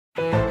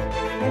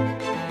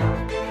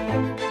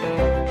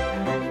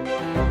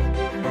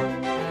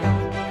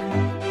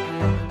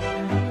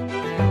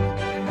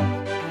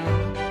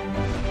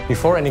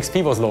Before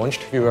NXP was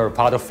launched, we were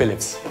part of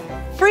Philips.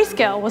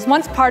 Freescale was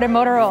once part of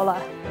Motorola.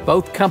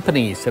 Both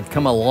companies have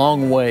come a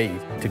long way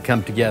to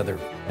come together.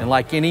 And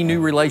like any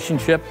new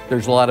relationship,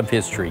 there's a lot of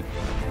history.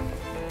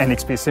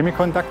 NXP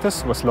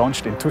Semiconductors was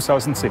launched in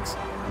 2006.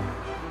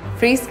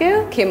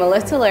 Freescale came a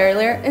little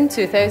earlier in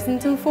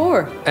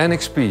 2004.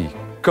 NXP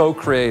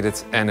co-created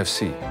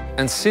NFC.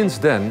 And since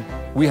then,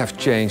 we have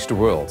changed the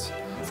world.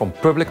 From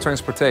public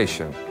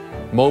transportation,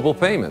 mobile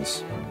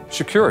payments,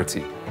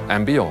 security,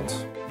 and beyond.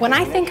 When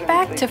I think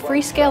back to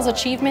Freescale's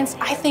achievements,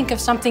 I think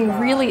of something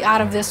really out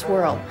of this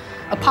world.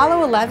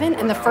 Apollo 11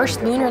 and the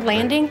first lunar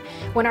landing,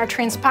 when our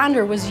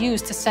transponder was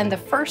used to send the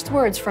first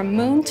words from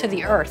Moon to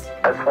the Earth.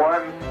 That's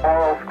one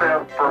small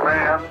step for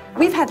man.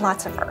 We've had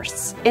lots of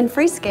firsts. In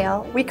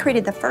Freescale, we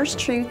created the first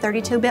true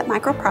 32-bit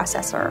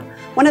microprocessor,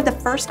 one of the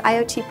first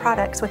IoT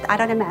products with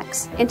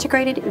i.MX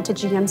integrated into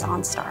GM's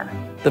OnStar.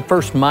 The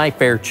first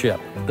MyFair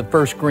chip, the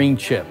first green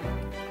chip.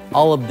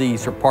 All of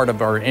these are part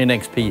of our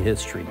NXP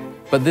history.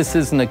 But this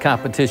isn't a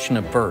competition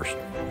of first.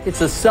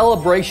 It's a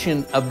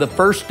celebration of the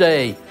first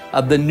day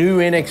of the new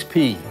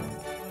NXP.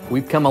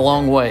 We've come a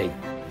long way.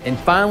 And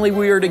finally,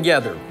 we are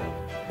together.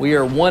 We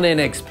are one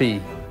NXP,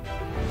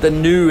 the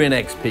new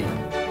NXP.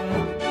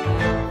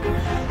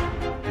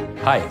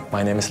 Hi,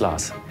 my name is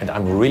Lars, and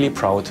I'm really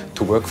proud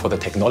to work for the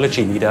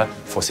technology leader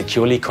for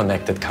securely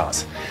connected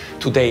cars.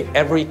 Today,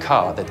 every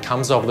car that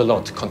comes off the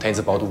lot contains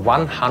about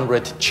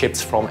 100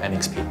 chips from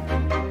NXP.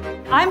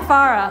 I'm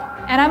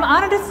Farah, and I'm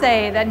honored to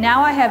say that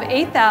now I have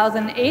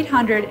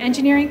 8,800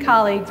 engineering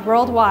colleagues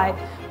worldwide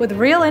with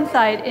real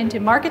insight into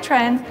market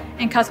trends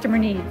and customer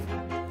needs.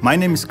 My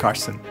name is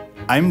Carsten.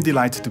 I'm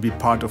delighted to be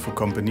part of a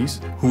company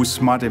whose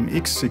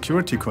SmartMX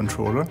security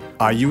controller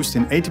are used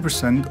in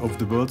 80% of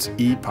the world's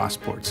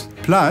e-passports.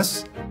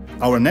 Plus,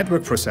 our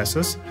network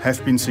processors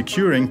have been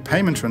securing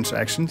payment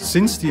transactions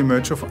since the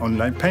emergence of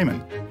online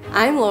payment.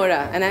 I'm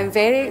Laura, and I'm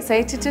very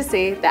excited to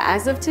say that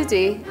as of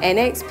today,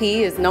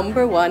 NXP is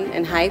 #1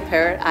 in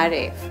high-power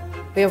RF.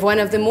 We have one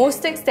of the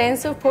most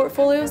extensive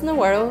portfolios in the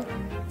world,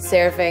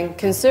 serving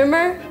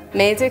consumer,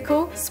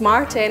 medical,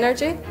 smart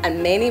energy,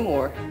 and many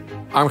more.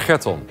 I'm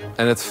Gerton,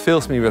 and it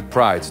fills me with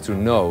pride to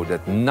know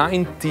that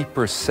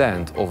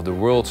 90% of the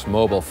world's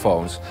mobile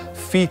phones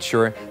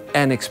feature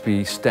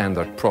NXP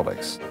standard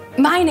products.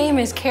 My name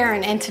is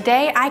Karen, and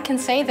today I can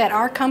say that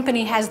our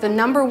company has the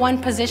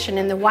 #1 position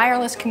in the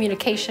wireless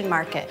communication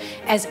market,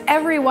 as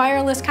every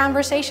wireless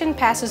conversation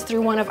passes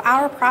through one of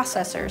our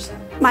processors.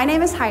 My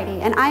name is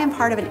Heidi, and I am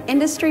part of an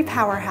industry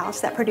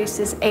powerhouse that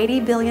produces 80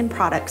 billion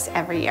products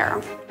every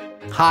year.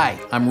 Hi,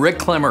 I'm Rick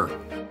Klemmer,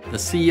 the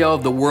CEO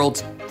of the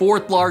world's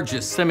 4th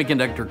largest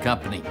semiconductor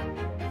company.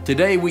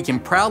 Today, we can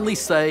proudly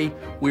say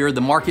we are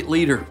the market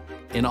leader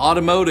in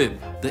automotive,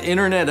 the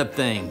Internet of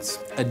Things,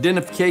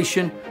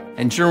 identification,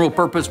 and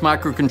general-purpose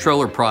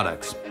microcontroller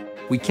products.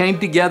 We came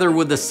together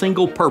with a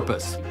single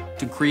purpose,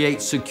 to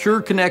create secure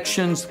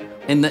connections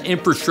and the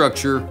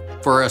infrastructure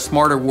for a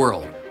smarter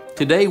world.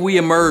 Today, we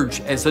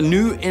emerge as a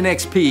new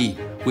NXP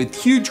with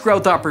huge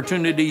growth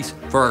opportunities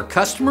for our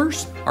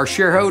customers, our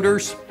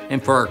shareholders,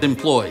 and for our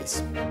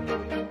employees.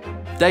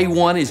 Day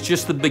one is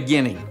just the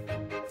beginning,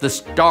 the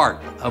start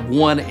of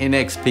one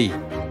NXP.